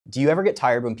Do you ever get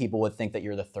tired when people would think that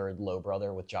you're the third Lowe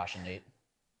brother with Josh and Nate?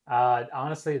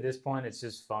 Honestly, at this point, it's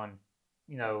just fun.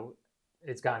 You know,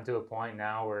 it's gotten to a point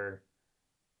now where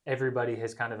everybody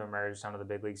has kind of emerged onto the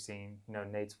big league scene. You know,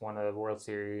 Nate's won a World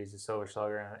Series, a Silver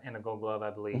Slugger, and a Gold Glove, I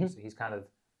believe. Mm-hmm. So he's kind of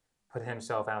put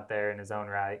himself out there in his own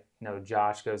right. You know,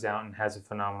 Josh goes out and has a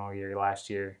phenomenal year last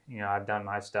year. You know, I've done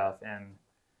my stuff, and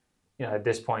you know, at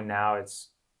this point now, it's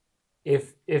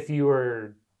if you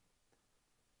were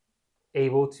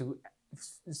able to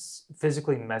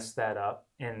physically mess that up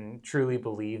and truly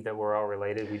believe that we're all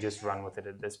related, we just run with it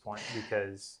at this point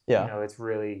because you know it's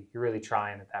really you're really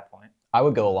trying at that point. I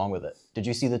would go along with it. Did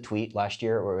you see the tweet last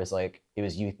year where it was like it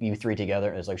was you three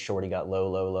together? It was like Shorty got Lowe,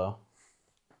 Lowe, Lowe.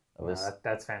 It was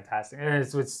that's fantastic, and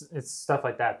it's stuff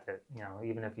like that you know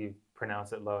even if you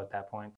pronounce it Low at that point,